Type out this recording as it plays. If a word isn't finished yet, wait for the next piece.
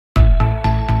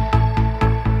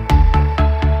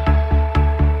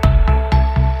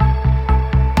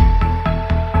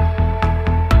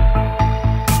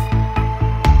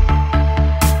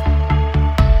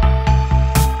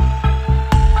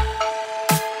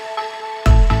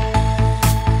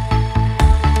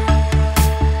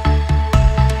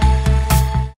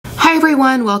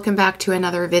everyone, welcome back to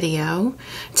another video.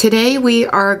 Today we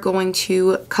are going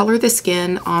to color the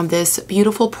skin on this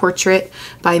beautiful portrait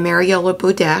by Maria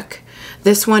Budek.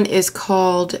 This one is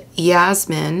called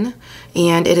Yasmine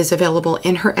and it is available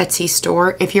in her Etsy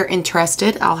store. If you're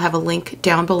interested, I'll have a link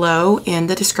down below in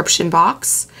the description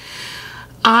box.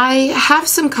 I have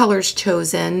some colors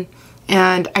chosen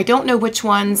and I don't know which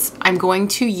ones I'm going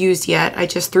to use yet. I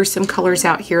just threw some colors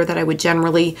out here that I would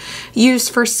generally use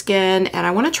for skin, and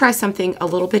I want to try something a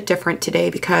little bit different today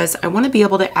because I want to be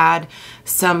able to add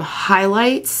some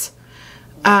highlights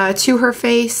to her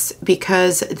face,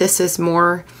 because this is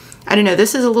more, I don't know,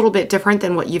 this is a little bit different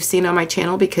than what you've seen on my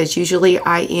channel, because usually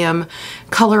I am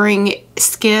coloring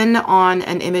skin on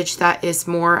an image that is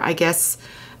more, I guess,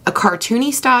 a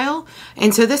cartoony style,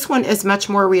 and so this one is much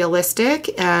more realistic,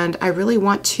 and I really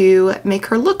want to make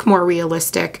her look more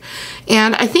realistic.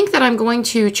 And I think that I'm going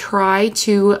to try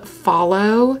to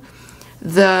follow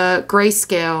the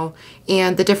grayscale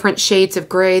and the different shades of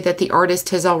gray that the artist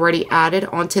has already added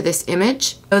onto this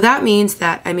image. So that means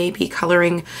that I may be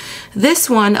coloring this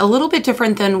one a little bit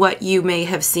different than what you may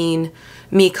have seen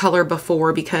me color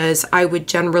before, because I would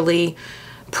generally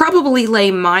probably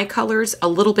lay my colors a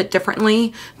little bit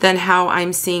differently than how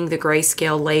I'm seeing the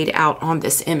grayscale laid out on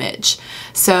this image.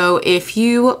 So if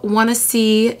you want to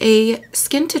see a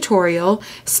skin tutorial,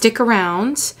 stick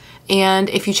around, and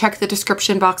if you check the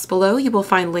description box below, you will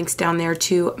find links down there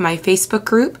to my Facebook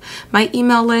group, my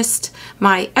email list,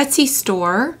 my Etsy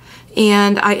store,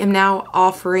 and I am now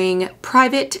offering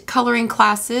private coloring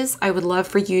classes. I would love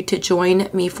for you to join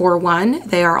me for one.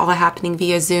 They are all happening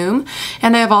via Zoom.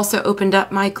 And I have also opened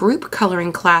up my group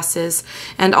coloring classes,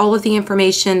 and all of the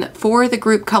information for the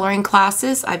group coloring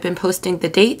classes, I've been posting the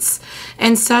dates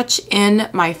and such in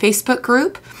my Facebook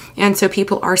group. And so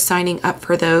people are signing up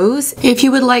for those. If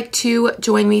you would like to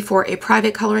join me for a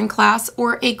private coloring class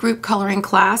or a group coloring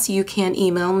class, you can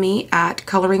email me at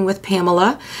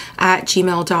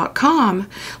coloringwithpamela@gmail.com.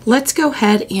 Let's go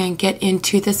ahead and get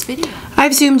into this video.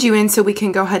 I've zoomed you in so we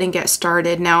can go ahead and get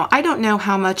started. Now, I don't know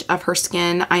how much of her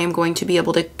skin I am going to be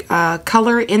able to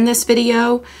color in this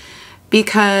video,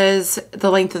 because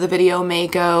the length of the video may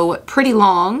go pretty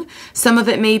long. Some of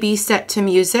it may be set to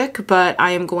music, but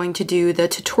I am going to do the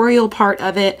tutorial part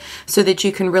of it so that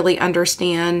you can really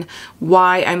understand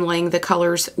why I'm laying the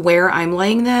colors where I'm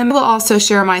laying them. I will also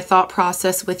share my thought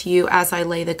process with you as I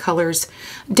lay the colors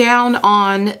down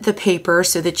on the paper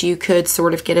so that you could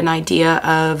sort of get an idea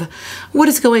of what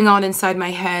is going on inside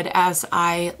my head as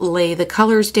I lay the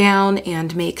colors down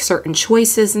and make certain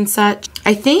choices and such.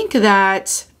 I think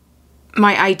that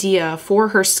my idea for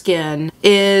her skin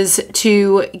is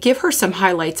to give her some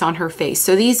highlights on her face.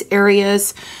 So these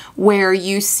areas where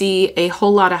you see a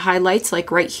whole lot of highlights,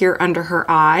 like right here under her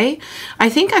eye, I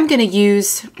think I'm going to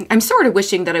use, I'm sort of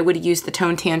wishing that I would have used the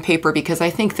Tone Tan paper, because I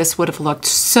think this would have looked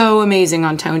so amazing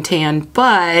on Tone Tan,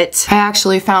 but I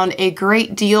actually found a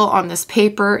great deal on this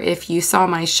paper. If you saw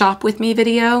my shop with me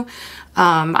video,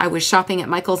 I was shopping at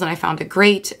Michael's and I found a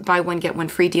great buy one get one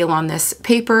free deal on this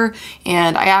paper,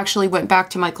 and I actually went back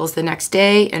to Michael's the next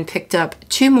day and picked up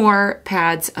 2 more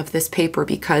pads of this paper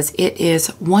because it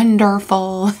is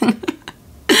wonderful.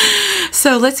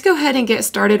 So let's go ahead and get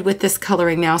started with this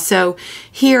coloring now. So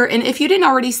here, and if you didn't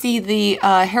already see the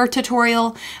hair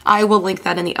tutorial, I will link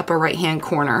that in the upper right hand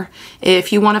corner.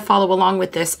 If you want to follow along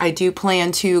with this, I do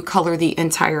plan to color the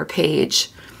entire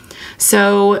page.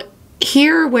 So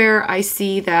here where I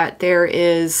see that there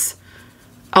is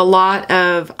a lot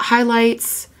of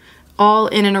highlights all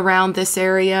in and around this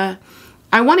area,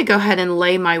 I want to go ahead and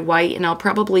lay my white, and I'll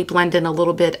probably blend in a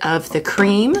little bit of the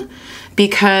cream,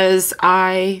 because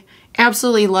I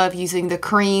absolutely love using the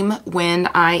cream when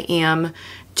I am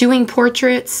doing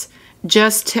portraits,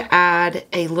 just to add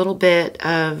a little bit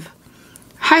of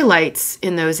highlights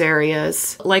in those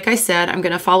areas. Like I said, I'm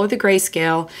going to follow the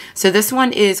grayscale. So this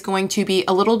one is going to be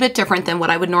a little bit different than what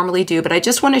I would normally do, but I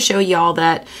just want to show y'all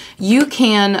that you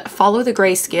can follow the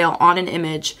grayscale on an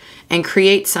image and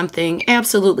create something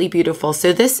absolutely beautiful.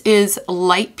 So this is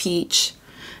light peach,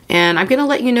 and I'm going to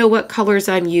let you know what colors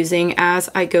I'm using as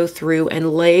I go through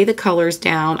and lay the colors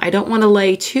down. I don't want to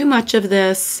lay too much of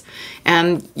this,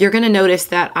 and you're going to notice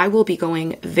that I will be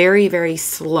going very, very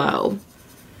slow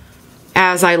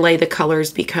as I lay the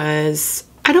colors, because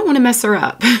I don't want to mess her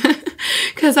up,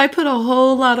 because I put a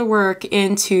whole lot of work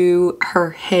into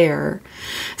her hair.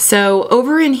 So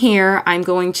over in here, I'm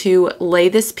going to lay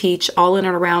this peach all in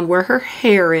and around where her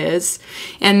hair is.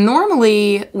 And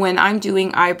normally when I'm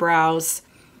doing eyebrows,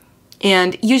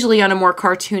 And usually on a more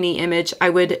cartoony image,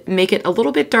 I would make it a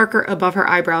little bit darker above her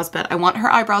eyebrows, but I want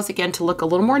her eyebrows again to look a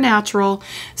little more natural.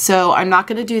 So I'm not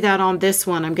gonna do that on this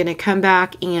one. I'm gonna come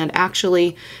back and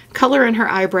actually color in her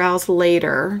eyebrows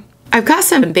later. I've got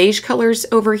some beige colors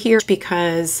over here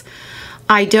because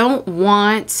I don't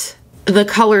want the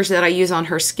colors that I use on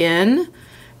her skin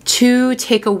to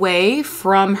take away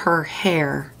from her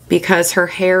hair, because her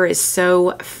hair is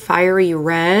so fiery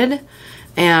red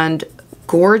and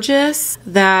gorgeous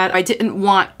that I didn't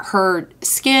want her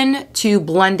skin to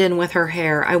blend in with her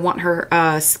hair. I want her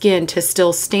skin to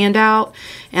still stand out,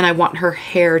 and I want her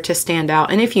hair to stand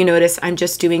out. And if you notice, I'm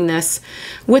just doing this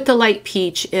with the light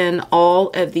peach in all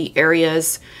of the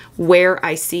areas where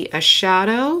I see a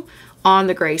shadow on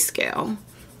the grayscale.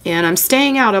 And I'm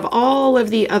staying out of all of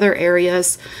the other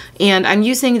areas, and I'm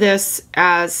using this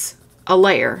as a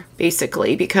layer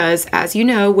basically, because as you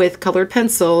know, with colored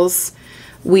pencils,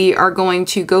 we are going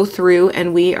to go through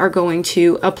and we are going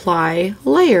to apply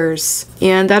layers,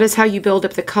 and that is how you build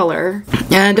up the color.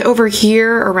 And over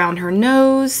here around her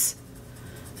nose,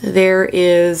 there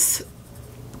is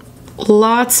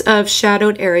lots of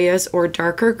shadowed areas or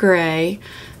darker gray.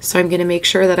 So I'm going to make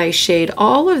sure that I shade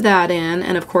all of that in,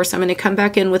 and of course I'm going to come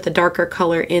back in with a darker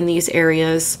color in these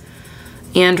areas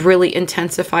and really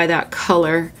intensify that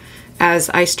color as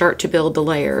I start to build the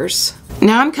layers.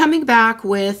 Now I'm coming back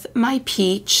with my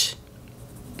peach,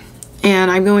 and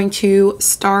I'm going to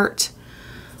start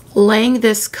laying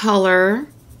this color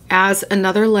as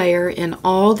another layer in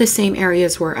all the same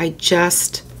areas where I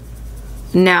just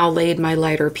now laid my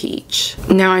lighter peach.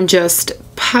 Now I'm just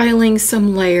piling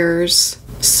some layers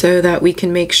so that we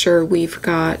can make sure we've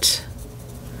got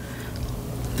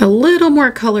a little more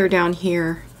color down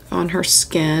here on her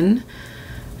skin.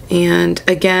 And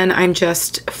again, I'm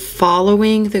just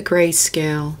following the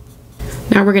grayscale.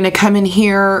 Now we're going to come in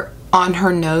here on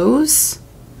her nose,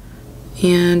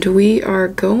 and we are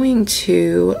going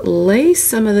to lay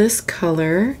some of this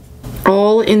color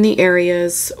all in the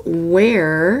areas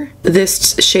where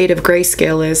this shade of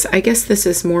grayscale is. I guess this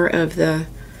is more of the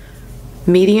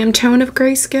medium tone of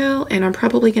grayscale, and I'm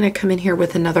probably going to come in here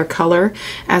with another color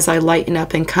as I lighten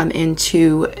up and come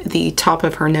into the top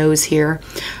of her nose here.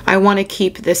 I want to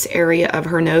keep this area of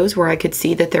her nose where I could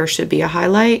see that there should be a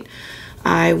highlight.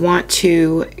 I want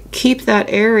to keep that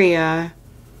area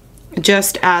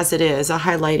just as it is, a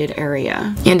highlighted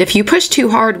area. And if you push too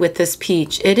hard with this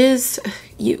peach, it is,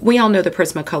 we all know the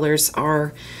Prismacolors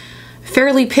are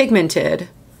fairly pigmented.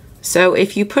 So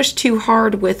if you push too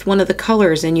hard with one of the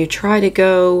colors and you try to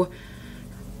go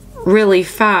really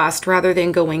fast rather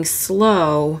than going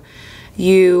slow,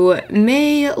 you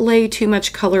may lay too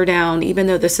much color down, even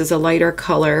though this is a lighter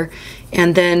color,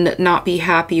 and then not be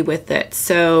happy with it.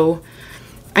 So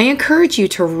I encourage you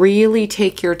to really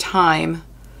take your time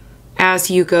as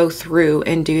you go through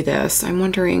and do this. I'm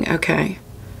wondering, okay.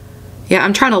 Yeah,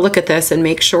 I'm trying to look at this and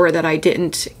make sure that I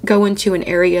didn't go into an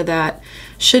area that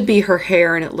should be her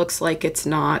hair and it looks like it's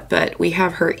not, but we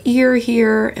have her ear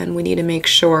here and we need to make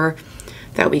sure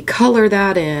that we color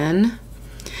that in.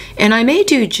 And I may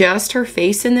do just her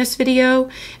face in this video,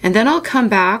 and then I'll come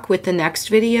back with the next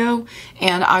video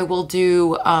and I will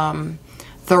do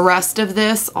the rest of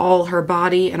this, all her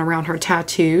body and around her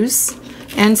tattoos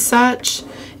and such.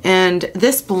 And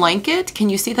this blanket, can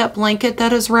you see that blanket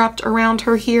that is wrapped around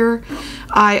her here?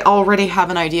 I already have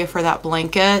an idea for that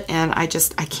blanket, and I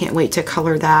can't wait to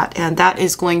color that. And that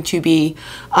is going to be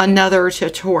another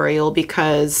tutorial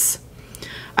because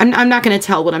I'm not going to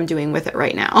tell what I'm doing with it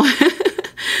right now.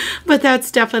 But that's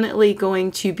definitely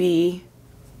going to be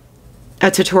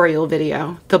a tutorial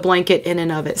video, the blanket in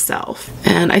and of itself.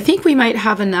 And I think we might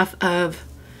have enough of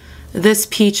this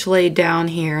peach laid down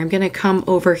here. I'm going to come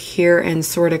over here and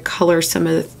sort of color some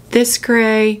of this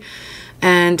gray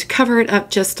and cover it up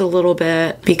just a little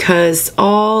bit, because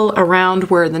all around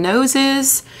where the nose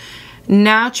is,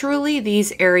 naturally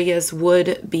these areas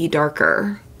would be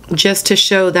darker, just to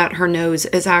show that her nose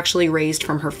is actually raised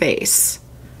from her face,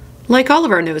 like all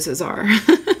of our noses are.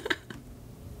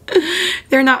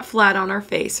 They're not flat on our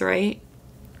face, right?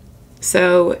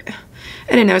 So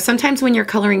I don't know, sometimes when you're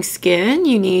coloring skin,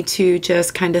 you need to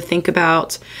just kind of think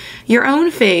about your own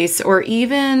face, or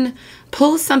even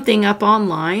pull something up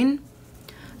online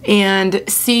and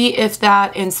see if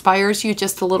that inspires you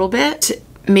just a little bit.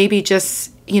 Maybe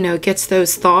just, you know, gets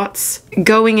those thoughts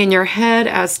going in your head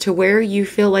as to where you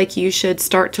feel like you should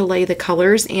start to lay the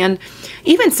colors. And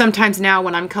even sometimes now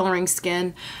when I'm coloring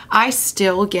skin, I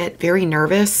still get very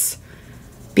nervous,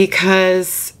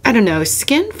 because I don't know,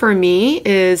 skin for me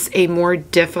is a more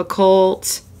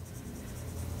difficult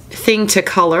thing to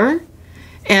color.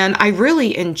 And I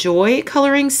really enjoy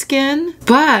coloring skin,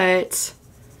 but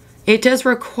it does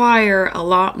require a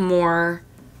lot more,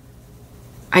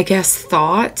 I guess,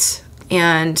 thought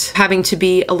and having to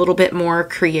be a little bit more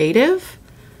creative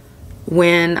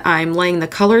when I'm laying the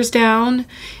colors down.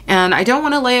 And I don't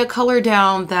want to lay a color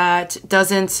down that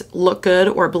doesn't look good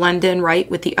or blend in right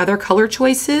with the other color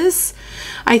choices.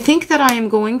 I think that I am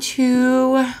going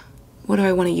to, what do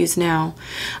I want to use now?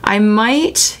 I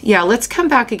might, yeah, let's come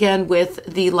back again with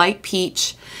the light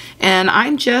peach. And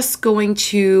I'm just going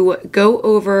to go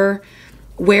over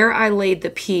where I laid the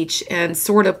peach and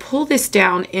sort of pull this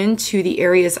down into the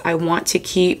areas I want to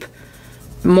keep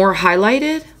more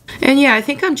highlighted. And yeah, I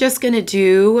think I'm just going to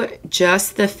do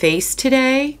just the face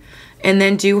today and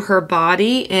then do her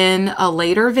body in a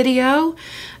later video.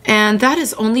 And that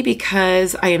is only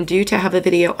because I am due to have a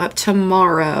video up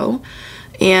tomorrow.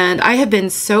 And I have been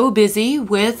so busy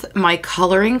with my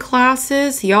coloring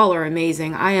classes. Y'all are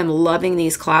amazing. I am loving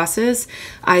these classes.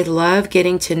 I love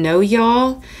getting to know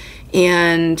y'all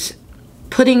and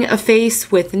putting a face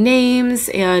with names,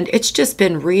 and it's just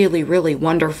been really, really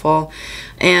wonderful.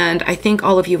 And I think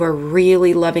all of you are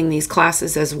really loving these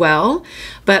classes as well.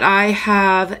 But I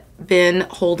have been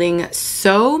holding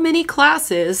so many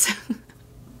classes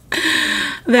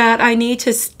that I need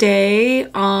to stay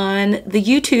on the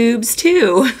YouTubes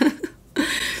too.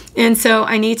 And so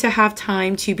I need to have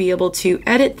time to be able to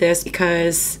edit this,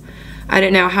 because I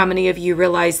don't know how many of you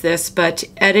realize this, but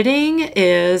editing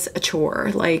is a chore.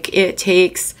 Like, it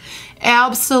takes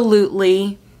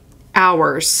absolutely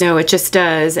hours. No, it just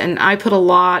does. And I put a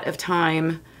lot of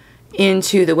time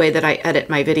into the way that I edit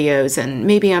my videos, and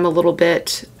maybe I'm a little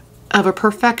bit of a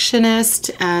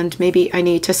perfectionist and maybe I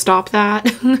need to stop that.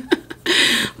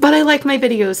 But I like my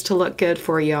videos to look good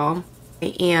for y'all.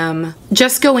 I am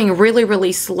just going really,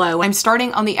 really slow. I'm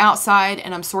starting on the outside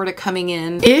and I'm sort of coming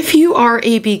in. If you are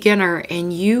a beginner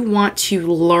and you want to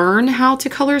learn how to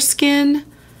color skin,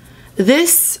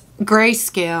 this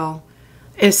grayscale,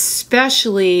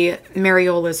 especially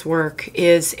Mariola's work,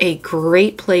 is a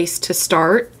great place to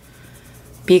start,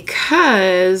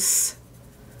 because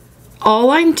all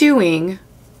I'm doing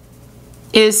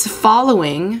is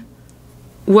following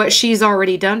what she's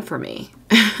already done for me.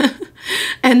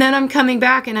 And then I'm coming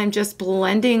back and I'm just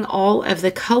blending all of the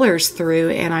colors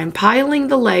through, and I'm piling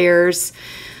the layers,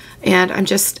 and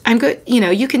I'm good. You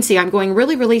know, you can see I'm going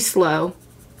really, really slow,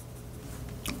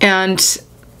 and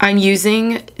I'm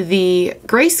using the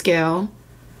grayscale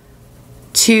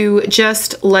to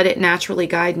just let it naturally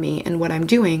guide me in what I'm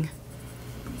doing.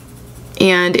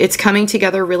 And it's coming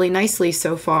together really nicely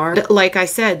so far. Like I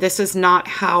said, this is not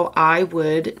how I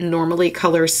would normally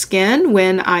color skin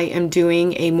when I am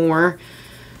doing a more,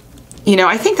 you know,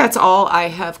 I think that's all I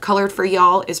have colored for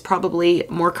y'all is probably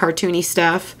more cartoony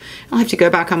stuff. I'll have to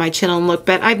go back on my channel and look,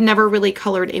 but I've never really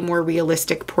colored a more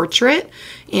realistic portrait,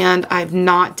 and I've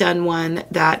not done one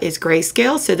that is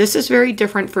grayscale. So this is very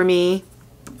different for me.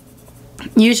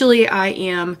 Usually I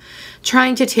am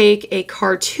trying to take a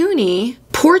cartoony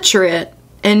portrait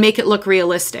and make it look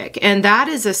realistic, and that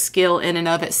is a skill in and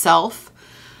of itself.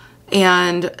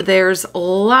 And there's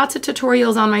lots of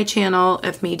tutorials on my channel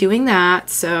of me doing that.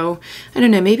 So I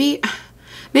don't know, maybe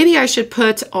I should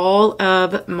put all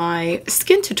of my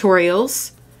skin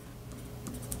tutorials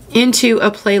into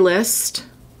a playlist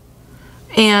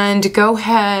and go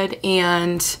ahead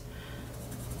and,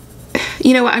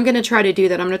 you know what, I'm going to try to do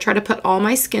that. I'm going to try to put all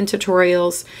my skin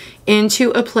tutorials into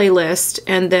a playlist,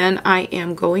 and then I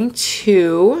am going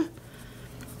to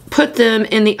put them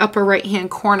in the upper right hand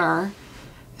corner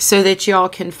so that y'all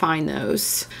can find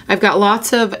those. I've got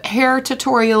lots of hair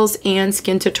tutorials and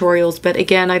skin tutorials, but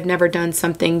again, I've never done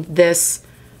something this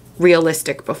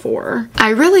realistic before. I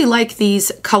really like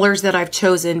these colors that I've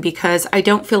chosen because I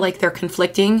don't feel like they're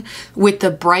conflicting with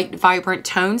the bright, vibrant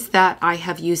tones that I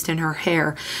have used in her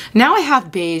hair. Now I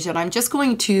have beige, and I'm just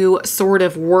going to sort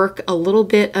of work a little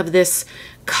bit of this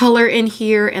color in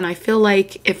here, and I feel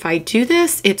like if I do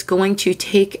this, it's going to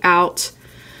take out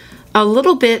a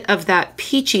little bit of that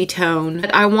peachy tone.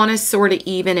 But I want to sort of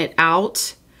even it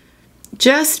out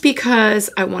just because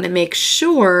I want to make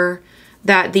sure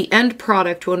that the end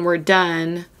product when we're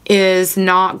done is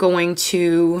not going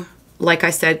to, like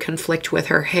I said, conflict with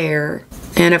her hair.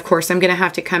 And of course, I'm going to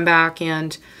have to come back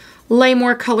and lay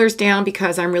more colors down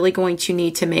because I'm really going to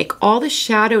need to make all the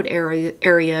shadowed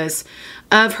areas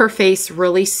of her face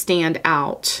really stand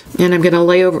out. And I'm going to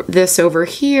lay this over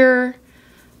here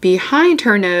behind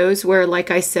her nose, where, like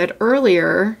I said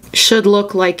earlier, should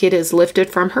look like it is lifted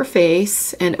from her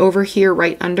face, and over here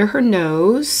right under her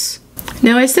nose.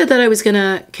 Now, I said that I was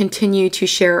gonna continue to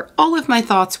share all of my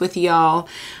thoughts with y'all,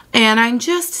 and I'm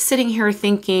just sitting here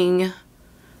thinking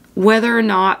whether or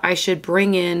not I should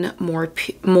bring in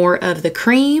more of the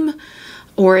cream,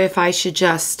 or if I should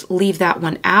just leave that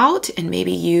one out and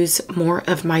maybe use more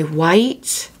of my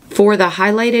white for the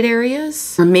highlighted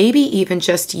areas, or maybe even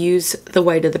just use the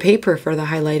white of the paper for the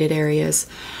highlighted areas.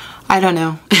 I don't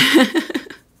know.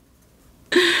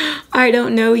 I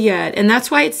don't know yet. And that's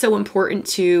why it's so important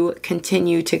to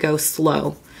continue to go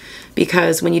slow,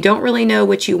 because when you don't really know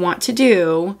what you want to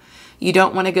do, you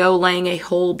don't want to go laying a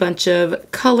whole bunch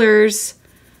of colors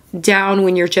down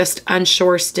when you're just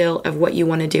unsure still of what you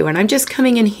want to do. And I'm just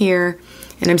coming in here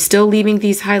and I'm still leaving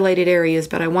these highlighted areas,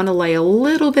 but I want to lay a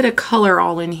little bit of color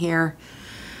all in here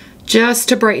just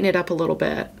to brighten it up a little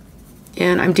bit.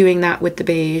 And I'm doing that with the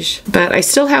beige. But I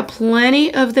still have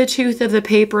plenty of the tooth of the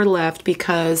paper left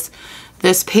because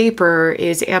this paper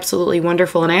is absolutely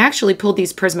wonderful. And I actually pulled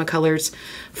these Prismacolors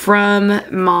from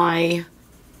my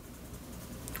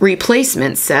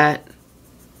replacement set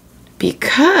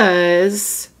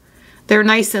because they're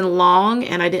nice and long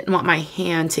and I didn't want my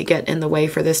hand to get in the way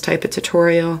for this type of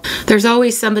tutorial. There's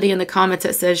always somebody in the comments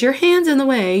that says, your hand's in the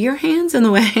way, your hand's in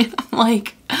the way. I'm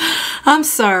like, I'm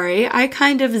sorry, I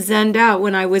kind of zenned out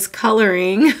when I was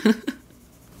coloring.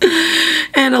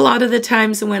 And a lot of the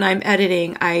times when I'm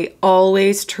editing, I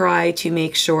always try to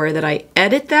make sure that I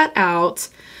edit that out,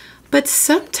 but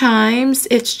sometimes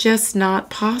it's just not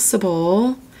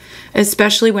possible,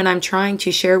 especially when I'm trying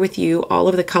to share with you all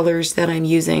of the colors that I'm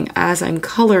using as I'm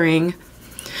coloring.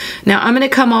 Now I'm going to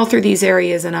come all through these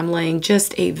areas and I'm laying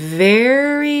just a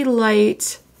very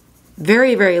light,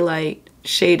 very, very light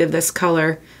shade of this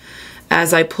color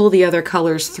as I pull the other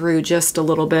colors through just a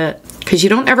little bit, because you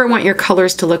don't ever want your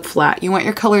colors to look flat. You want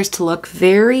your colors to look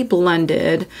very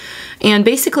blended. And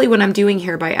basically what I'm doing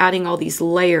here by adding all these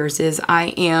layers is I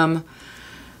am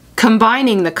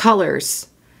combining the colors.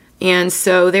 And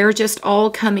so they're just all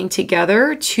coming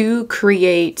together to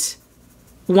create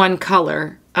one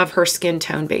color of her skin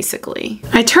tone, basically.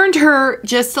 I turned her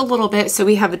just a little bit so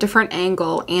we have a different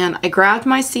angle, and I grabbed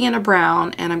my sienna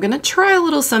brown, and I'm gonna try a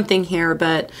little something here,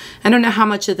 but I don't know how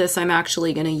much of this I'm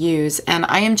actually gonna use. And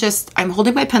I'm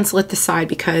holding my pencil at the side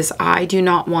because I do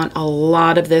not want a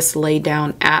lot of this laid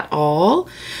down at all,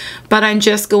 but I'm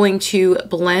just going to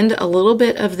blend a little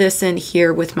bit of this in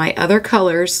here with my other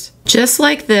colors, just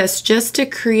like this, just to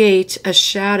create a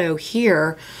shadow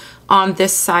here on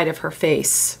this side of her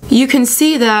face. You can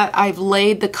see that I've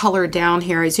laid the color down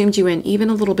here. I zoomed you in even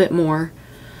a little bit more,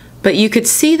 but you could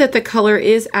see that the color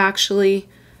is actually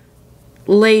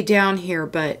laid down here,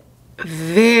 but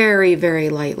very, very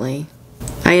lightly.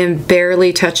 I am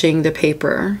barely touching the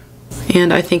paper.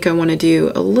 And I think I want to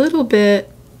do a little bit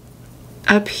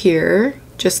up here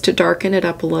just to darken it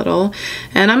up a little.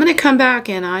 And I'm going to come back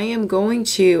and I am going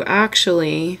to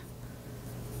actually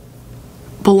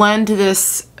blend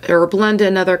this, or blend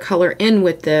another color in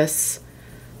with this,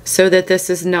 so that this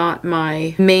is not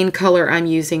my main color I'm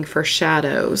using for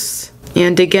shadows.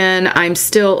 And again, I'm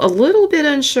still a little bit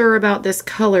unsure about this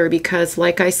color because,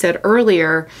 like I said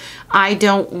earlier, I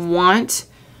want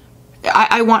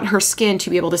her skin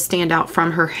to be able to stand out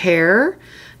from her hair.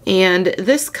 And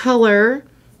this color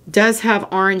does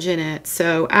have orange in it,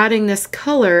 so adding this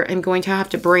color, I'm going to have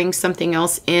to bring something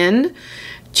else in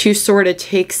to sort of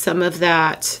take some of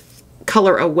that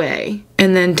color away.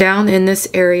 And then down in this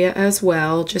area as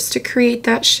well, just to create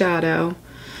that shadow.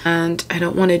 And I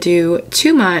don't want to do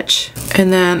too much.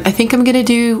 And then I think I'm going to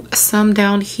do some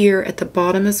down here at the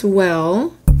bottom as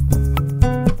well.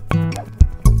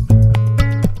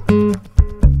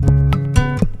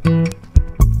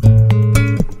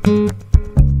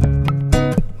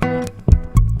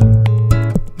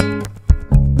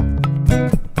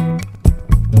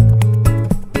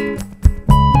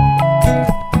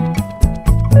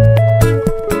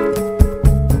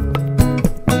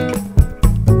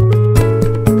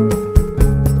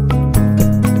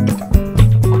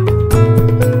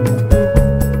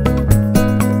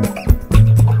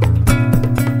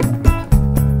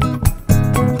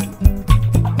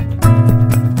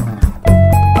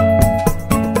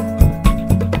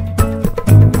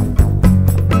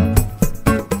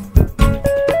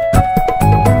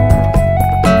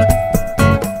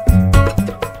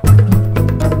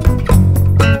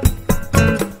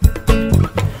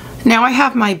 Now I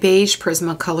have my beige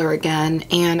Prismacolor again,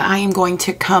 and I am going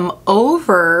to come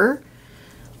over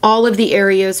all of the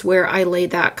areas where I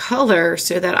laid that color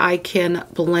so that I can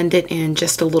blend it in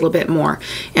just a little bit more.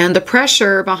 And the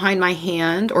pressure behind my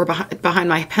hand, or behind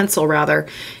my pencil rather,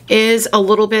 is a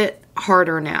little bit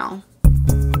harder now.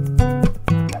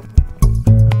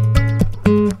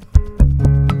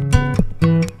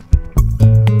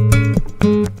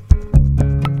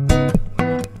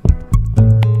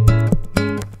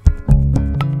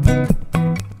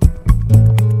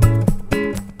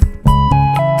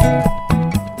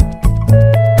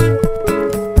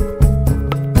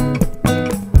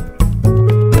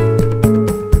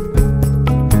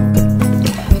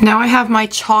 have my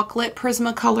chocolate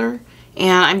Prismacolor,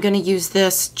 and I'm going to use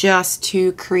this just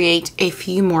to create a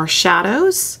few more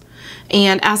shadows.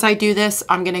 And as I do this,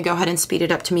 I'm going to go ahead and speed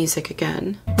it up to music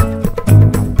again.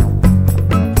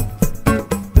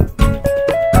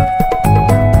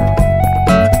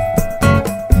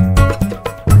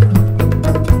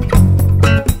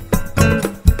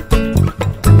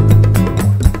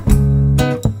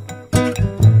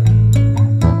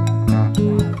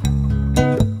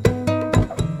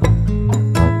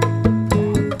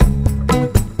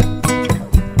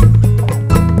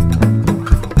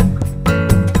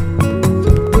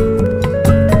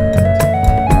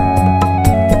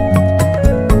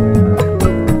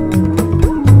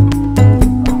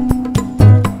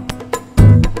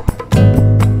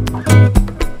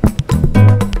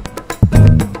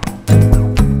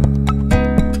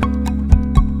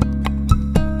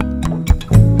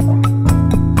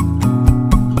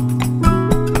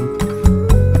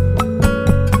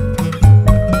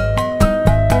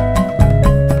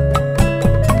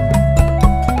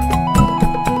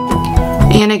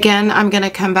 And again, I'm going to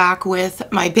come back with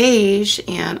my beige,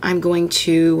 and I'm going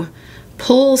to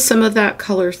pull some of that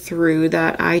color through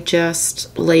that I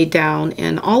just laid down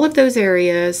in all of those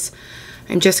areas.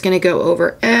 I'm just going to go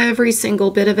over every single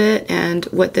bit of it, and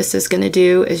what this is going to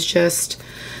do is just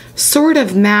sort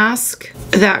of mask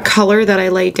that color that I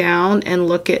laid down and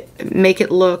make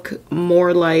it look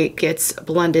more like it's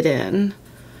blended in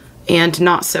and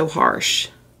not so harsh.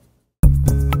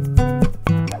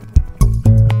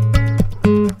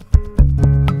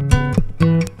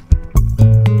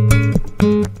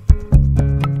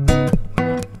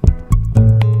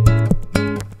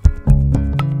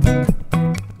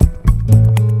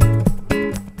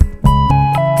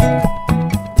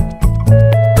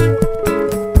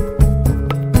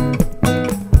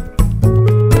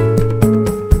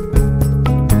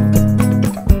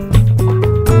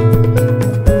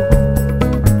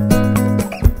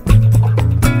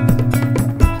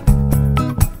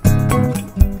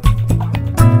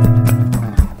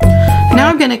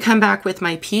 Going to come back with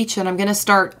my peach, and I'm going to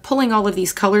start pulling all of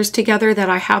these colors together that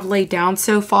I have laid down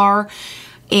so far.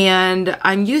 And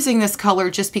I'm using this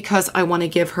color just because I want to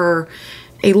give her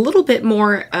a little bit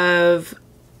more of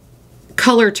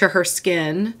color to her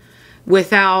skin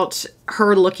without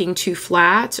her looking too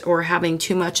flat or having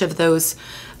too much of those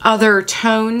other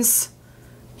tones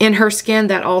in her skin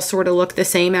that all sort of look the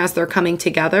same as they're coming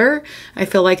together. I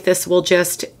feel like this will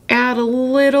just add a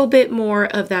little bit more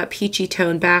of that peachy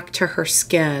tone back to her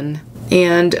skin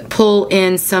and pull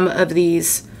in some of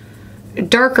these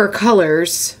darker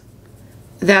colors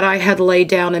that I had laid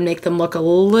down and make them look a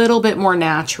little bit more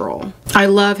natural. I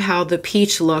love how the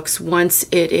peach looks once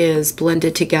it is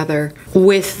blended together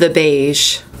with the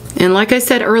beige. And like I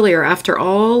said earlier, after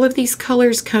all of these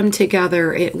colors come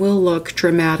together, it will look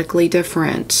dramatically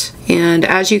different. And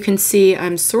as you can see,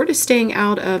 I'm sort of staying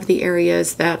out of the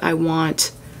areas that I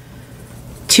want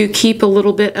to keep a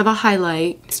little bit of a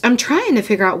highlight. I'm trying to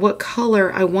figure out what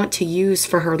color I want to use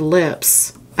for her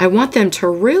lips. I want them to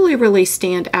really, really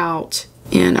stand out.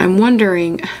 And I'm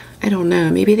wondering, I don't know,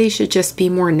 maybe they should just be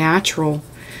more natural.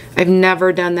 I've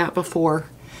never done that before.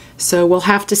 So we'll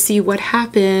have to see what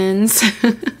happens.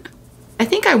 I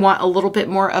think I want a little bit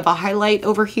more of a highlight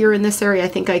over here in this area. I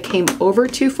think I came over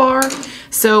too far.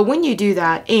 So when you do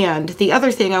that, and the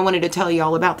other thing I wanted to tell you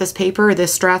all about this paper,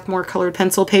 this Strathmore colored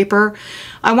pencil paper,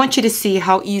 I want you to see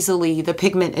how easily the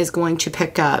pigment is going to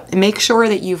pick up. And make sure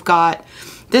that you've got,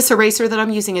 this eraser that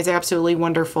I'm using is absolutely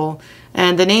wonderful.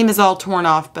 And the name is all torn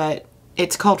off, but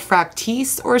it's called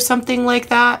Fractise or something like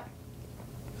that.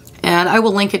 And I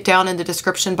will link it down in the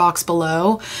description box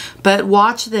below. But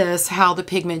watch this, how the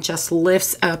pigment just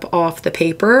lifts up off the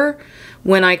paper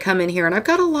when I come in here. And I've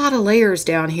got a lot of layers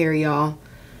down here, y'all.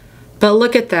 But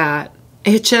look at that.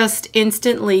 It just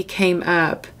instantly came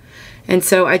up. And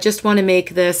so I just want to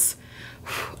make this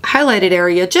highlighted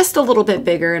area just a little bit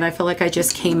bigger, and I feel like I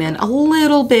just came in a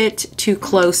little bit too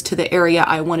close to the area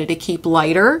I wanted to keep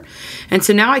lighter. And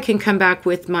so now I can come back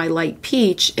with my light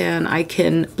peach and I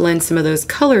can blend some of those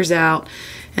colors out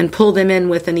and pull them in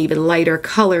with an even lighter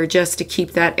color just to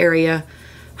keep that area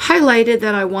highlighted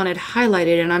that I wanted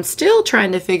highlighted. And I'm still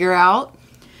trying to figure out,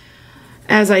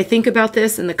 as I think about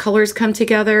this and the colors come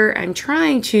together, I'm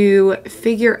trying to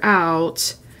figure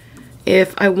out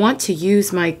if I want to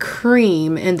use my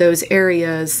cream in those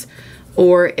areas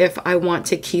or if I want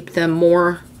to keep them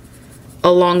more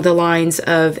along the lines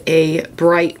of a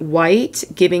bright white,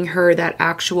 giving her that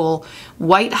actual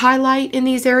white highlight in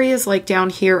these areas, like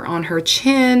down here on her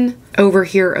chin, over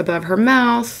here above her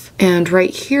mouth, and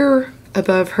right here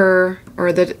above her,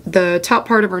 or the top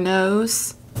part of her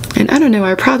nose. And I don't know,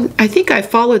 I think I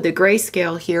followed the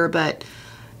grayscale here, but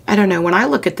I don't know, when I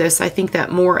look at this, I think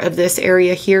that more of this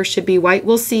area here should be white.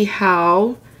 We'll see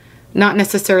how, not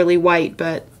necessarily white,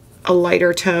 but a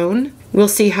lighter tone. We'll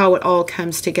see how it all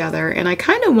comes together. And I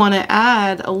kind of want to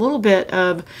add a little bit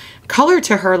of color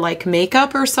to her, like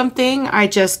makeup or something. I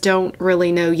just don't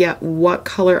really know yet what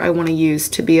color I want to use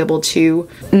to be able to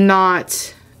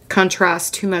not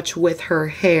contrast too much with her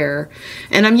hair.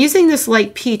 And I'm using this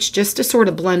light peach just to sort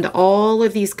of blend all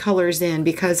of these colors in,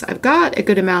 because I've got a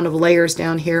good amount of layers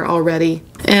down here already.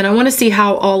 And I want to see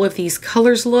how all of these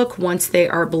colors look once they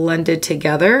are blended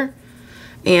together,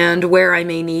 and where I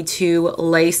may need to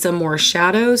lay some more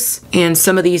shadows in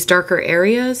some of these darker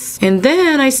areas. And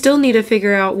then I still need to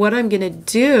figure out what I'm gonna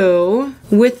do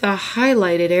with the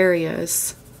highlighted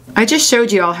areas. I just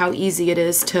showed you all how easy it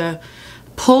is to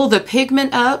pull the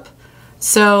pigment up.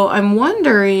 So I'm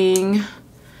wondering,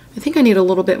 I think I need a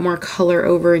little bit more color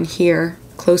over in here,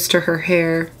 close to her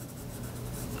hair.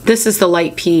 This is the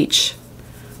light peach,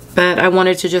 but I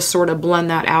wanted to just sort of blend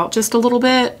that out just a little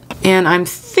bit. And I'm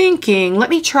thinking,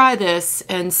 let me try this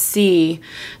and see.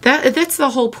 That's the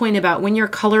whole point about when you're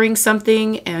coloring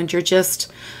something and you're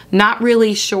just not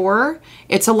really sure.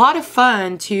 It's a lot of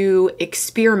fun to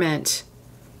experiment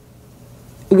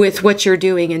with what you're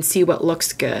doing and see what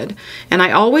looks good. And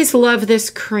I always love this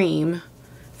cream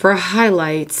for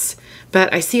highlights,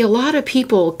 but I see a lot of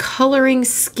people coloring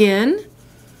skin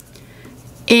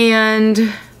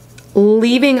and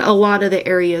leaving a lot of the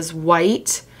areas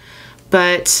white.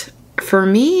 But for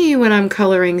me, when I'm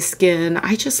coloring skin,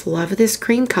 I just love this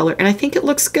cream color and I think it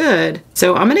looks good.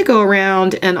 So I'm gonna go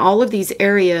around and all of these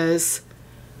areas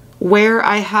where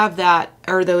I have that,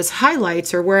 or those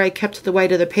highlights, or where I kept the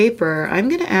white of the paper, I'm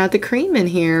gonna add the cream in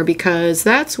here because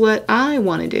that's what I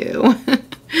wanna do.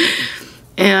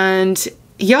 And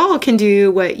y'all can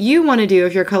do what you want to do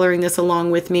if you're coloring this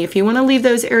along with me. If you want to leave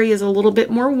those areas a little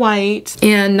bit more white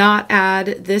and not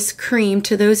add this cream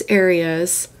to those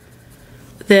areas,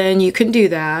 then you can do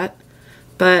that.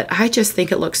 But I just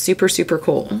think it looks super, super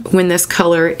cool when this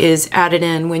color is added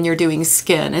in when you're doing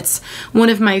skin. It's one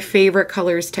of my favorite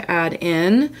colors to add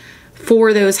in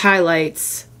for those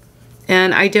highlights.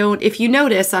 And I don't, if you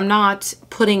notice, I'm not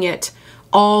putting it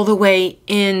all the way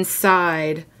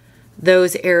inside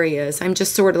those areas. I'm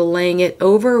just sort of laying it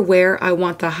over where I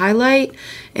want the highlight.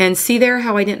 And see there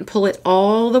how I didn't pull it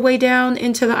all the way down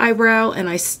into the eyebrow and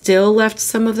I still left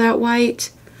some of that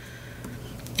white.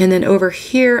 And then over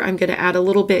here, I'm going to add a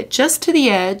little bit just to the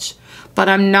edge, but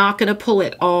I'm not going to pull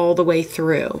it all the way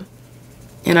through.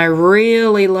 And I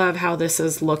really love how this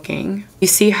is looking. You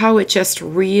see how it just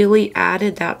really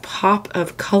added that pop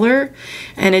of color,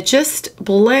 and it just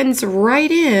blends right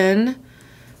in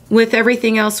with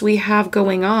everything else we have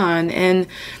going on. And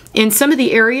in some of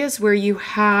the areas where you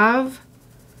have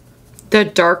the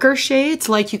darker shades,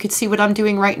 like you could see what I'm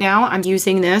doing right now, I'm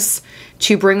using this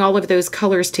to bring all of those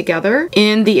colors together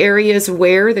in the areas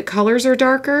where the colors are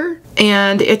darker.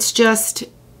 And it's just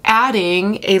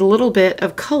adding a little bit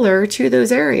of color to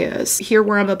those areas. Here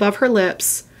where I'm above her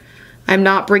lips, I'm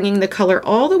not bringing the color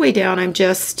all the way down, I'm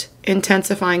just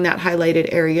intensifying that highlighted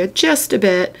area just a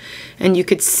bit. And you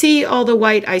could see all the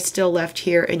white I still left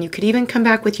here, and you could even come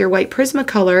back with your white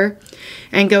Prismacolor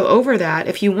and go over that.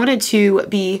 If you wanted to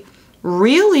be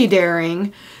really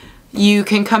daring, you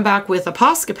can come back with a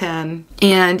Posca pen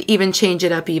and even change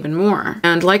it up even more.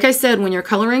 And like I said, when you're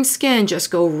coloring skin,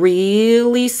 just go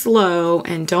really slow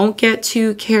and don't get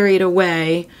too carried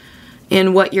away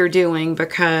in what you're doing,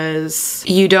 because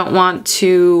you don't want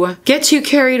to get too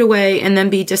carried away and then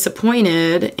be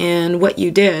disappointed in what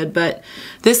you did. But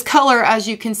this color, as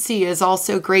you can see, is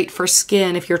also great for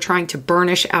skin if you're trying to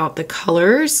burnish out the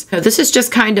colors. Now, this is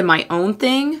just kind of my own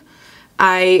thing.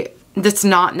 That's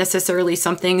not necessarily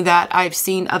something that I've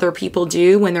seen other people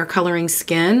do when they're coloring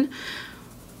skin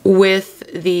with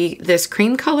this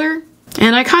cream color.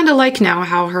 And I kind of like now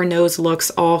how her nose looks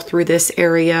all through this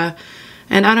area.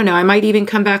 And I don't know, I might even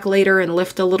come back later and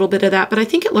lift a little bit of that, but I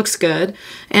think it looks good.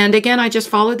 And again, I just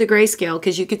followed the grayscale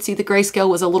because you could see the grayscale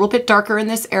was a little bit darker in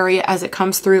this area as it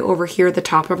comes through over here at the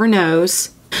top of her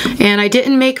nose. And I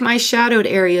didn't make my shadowed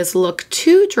areas look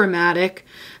too dramatic,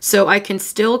 so I can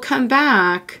still come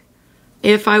back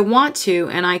if I want to,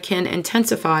 and I can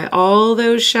intensify all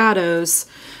those shadows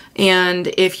And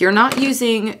if you're not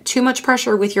using too much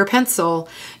pressure with your pencil,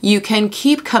 you can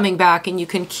keep coming back and you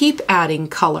can keep adding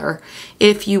color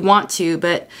if you want to.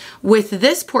 But with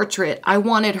this portrait, I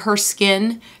wanted her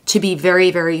skin to be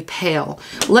very, very pale.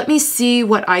 Let me see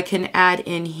what I can add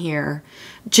in here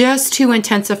just to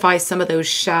intensify some of those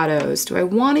shadows. Do I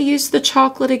want to use the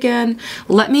chocolate again?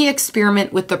 Let me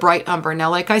experiment with the bright umber. Now,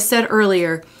 like I said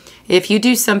earlier, if you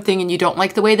do something and you don't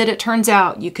like the way that it turns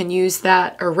out, you can use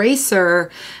that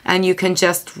eraser and you can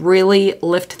just really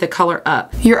lift the color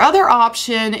up. Your other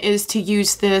option is to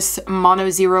use this Mono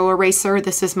Zero eraser.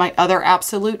 This is my other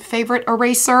absolute favorite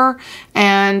eraser,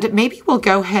 and maybe we'll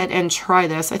go ahead and try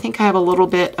this. I think I have a little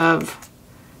bit of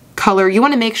color. You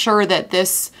want to make sure that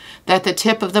the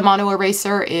tip of the mono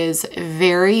eraser is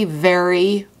very,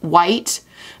 very white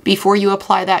before you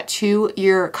apply that to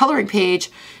your coloring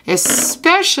page,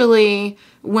 especially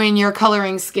when you're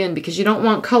coloring skin, because you don't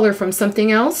want color from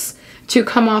something else to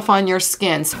come off on your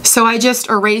skin. So I just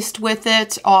erased with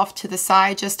it off to the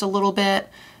side just a little bit,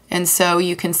 and so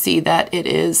you can see that it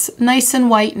is nice and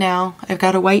white now. I've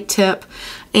got a white tip,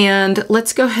 and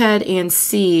let's go ahead and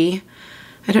see.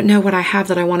 I don't know what I have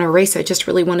that I want to erase. I just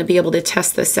really want to be able to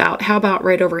test this out. How about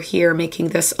right over here, making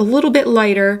this a little bit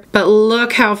lighter? But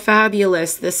look how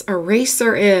fabulous this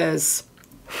eraser is.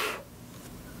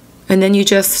 And then you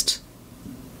just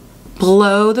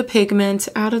blow the pigment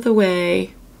out of the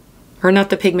way. Or not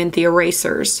the pigment, the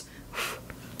erasers.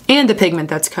 And the pigment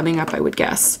that's coming up, I would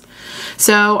guess.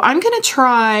 So I'm going to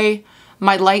try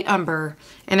my light umber,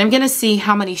 and I'm going to see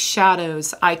how many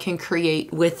shadows I can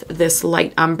create with this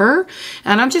light umber.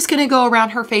 And I'm just going to go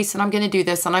around her face, and I'm going to do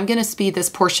this, and I'm going to speed this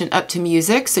portion up to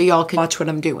music so y'all can watch what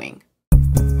I'm doing.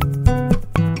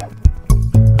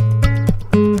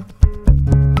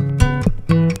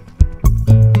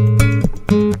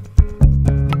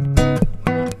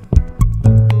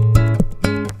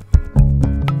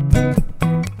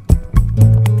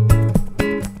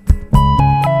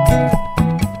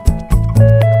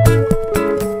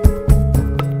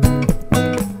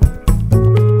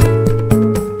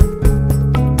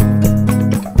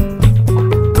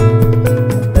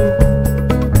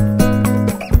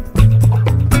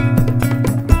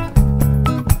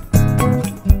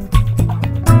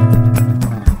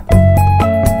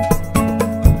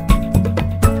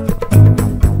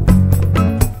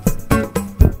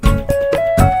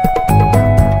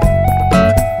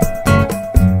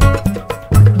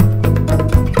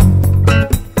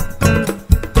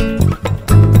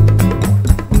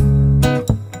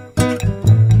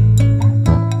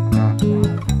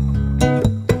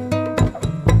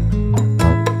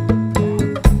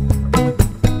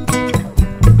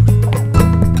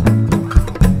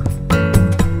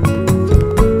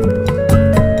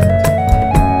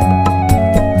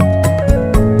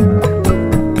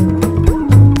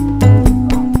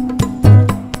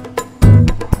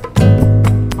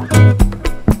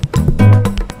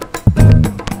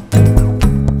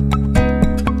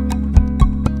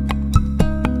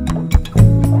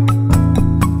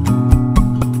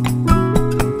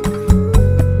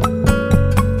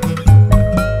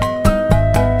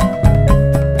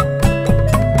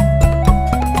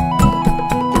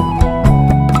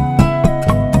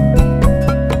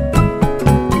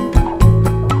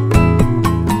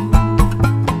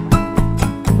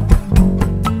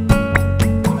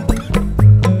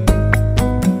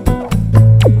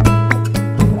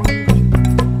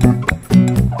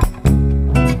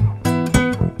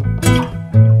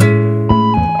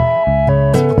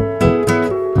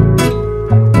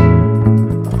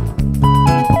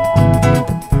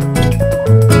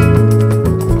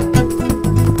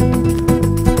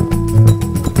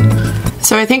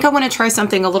 So I think I want to try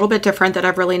something a little bit different that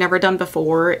I've really never done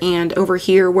before. And over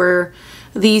here where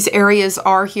these areas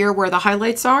are here, where the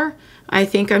highlights are, I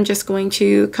think I'm just going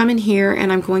to come in here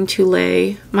and I'm going to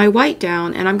lay my white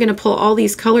down, and I'm going to pull all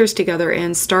these colors together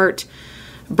and start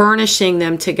burnishing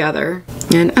them together.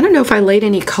 And I don't know if I laid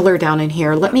any color down in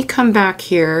here. Let me come back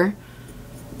here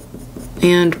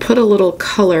and put a little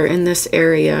color in this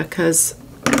area, because,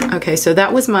 okay, so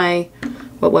that was my,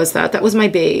 what was that? That was my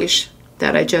beige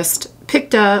that I just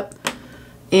picked up,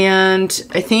 and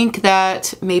I think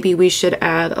that maybe we should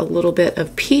add a little bit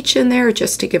of peach in there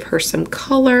just to give her some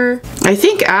color. I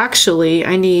think actually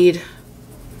I need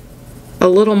a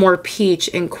little more peach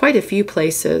in quite a few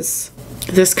places.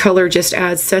 This color just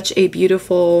adds such a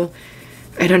beautiful,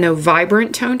 I don't know,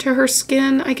 vibrant tone to her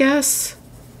skin, I guess.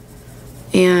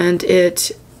 And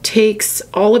it takes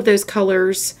all of those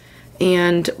colors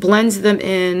and blends them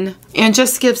in and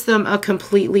just gives them a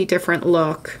completely different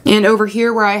look. And over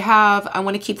here where I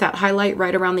want to keep that highlight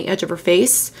right around the edge of her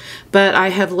face, but I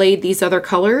have laid these other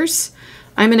colors.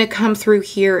 I'm going to come through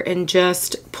here and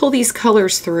just pull these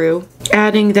colors through,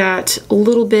 adding that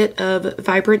little bit of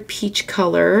vibrant peach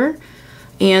color.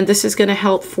 And this is going to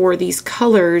help for these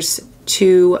colors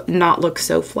to not look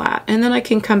so flat. And then I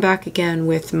can come back again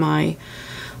with my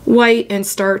white and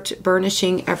start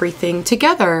burnishing everything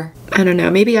together. I don't know,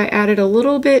 maybe I added a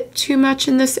little bit too much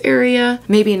in this area.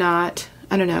 Maybe not.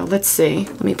 I don't know. Let's see.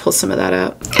 Let me pull some of that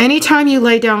up. Anytime you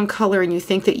lay down color and you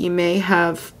think that you may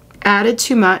have added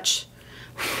too much,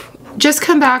 just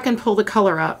come back and pull the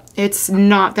color up. It's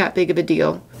not that big of a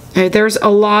deal. There's a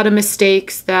lot of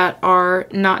mistakes that are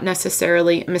not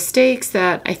necessarily mistakes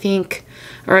that I think,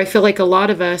 or I feel like a lot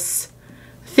of us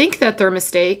think that they're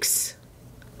mistakes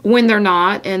when they're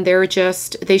not, and they're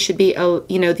just, they should be,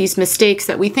 you know, these mistakes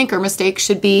that we think are mistakes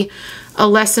should be a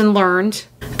lesson learned.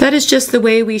 That is just the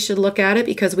way we should look at it,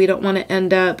 because we don't want to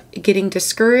end up getting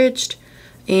discouraged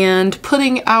and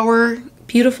putting our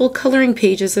beautiful coloring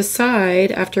pages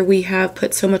aside after we have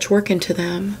put so much work into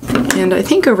them. And I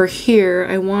think over here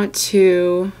I want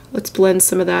to, let's blend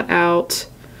some of that out.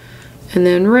 And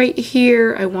then right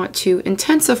here I want to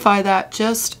intensify that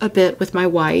just a bit with my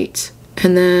white.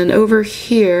 And then over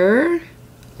here,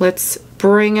 let's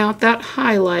bring out that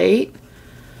highlight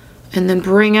and then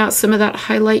bring out some of that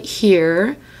highlight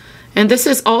here. And this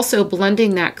is also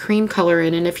blending that cream color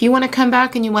in. And if you want to come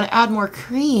back and you want to add more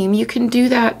cream, you can do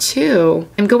that too.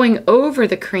 I'm going over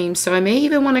the cream, so I may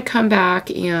even want to come back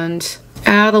and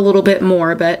add a little bit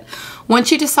more. But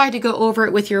once you decide to go over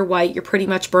it with your white, you're pretty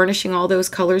much burnishing all those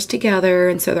colors together.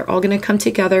 And so they're all going to come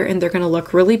together and they're going to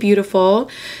look really beautiful.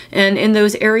 And in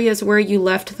those areas where you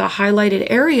left the highlighted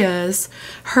areas,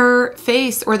 her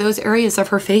face, or those areas of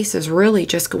her face, is really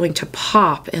just going to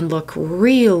pop and look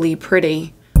really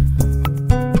pretty.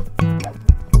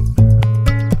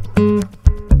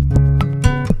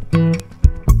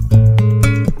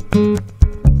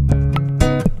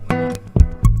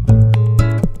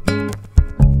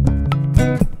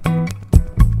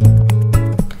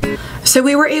 So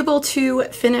we were able to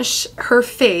finish her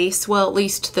face, well, at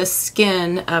least the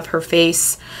skin of her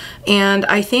face. And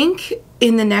I think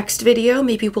in the next video,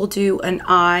 maybe we'll do an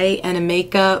eye and a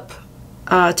makeup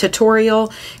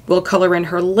tutorial. We'll color in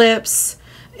her lips.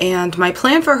 And my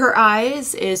plan for her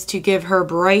eyes is to give her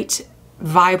bright,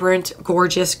 vibrant,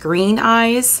 gorgeous green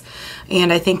eyes.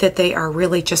 And I think that they are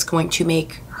really just going to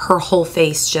make her whole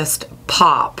face just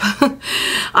pop.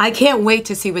 I can't wait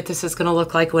to see what this is going to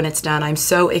look like when it's done. I'm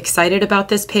so excited about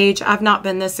this page. I've not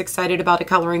been this excited about a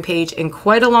coloring page in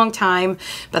quite a long time,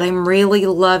 but I'm really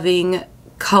loving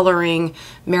coloring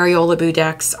Mariola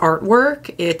Budek's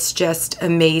artwork. It's just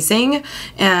amazing,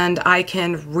 and I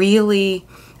can really,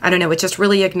 I don't know, it just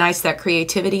really ignites that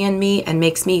creativity in me and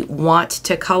makes me want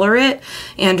to color it.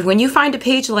 And when you find a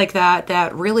page like that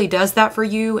that really does that for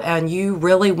you and you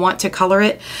really want to color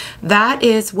it, that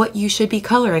is what you should be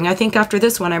coloring. I think after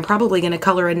this one, I'm probably going to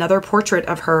color another portrait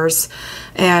of hers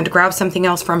and grab something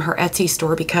else from her Etsy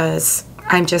store, because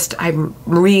I'm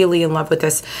really in love with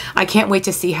this. I can't wait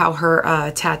to see how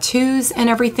her tattoos and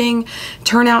everything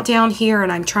turn out down here,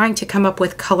 and I'm trying to come up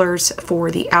with colors for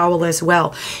the owl as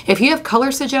well. If you have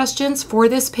color suggestions for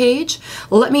this page,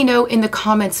 let me know in the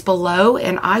comments below,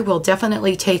 and I will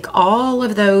definitely take all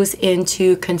of those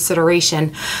into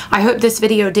consideration. I hope this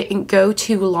video didn't go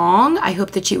too long. I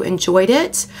hope that you enjoyed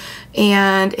it.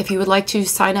 And if you would like to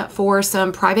sign up for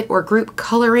some private or group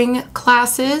coloring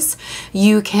classes,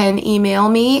 you can email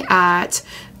me at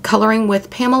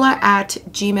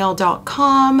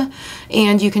coloringwithpamela@gmail.com,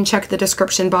 and you can check the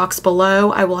description box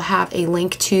below. I will have a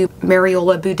link to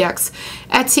Mariola Budek's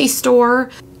Etsy store.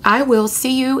 I will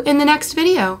see you in the next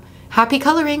video. Happy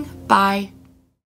coloring. Bye.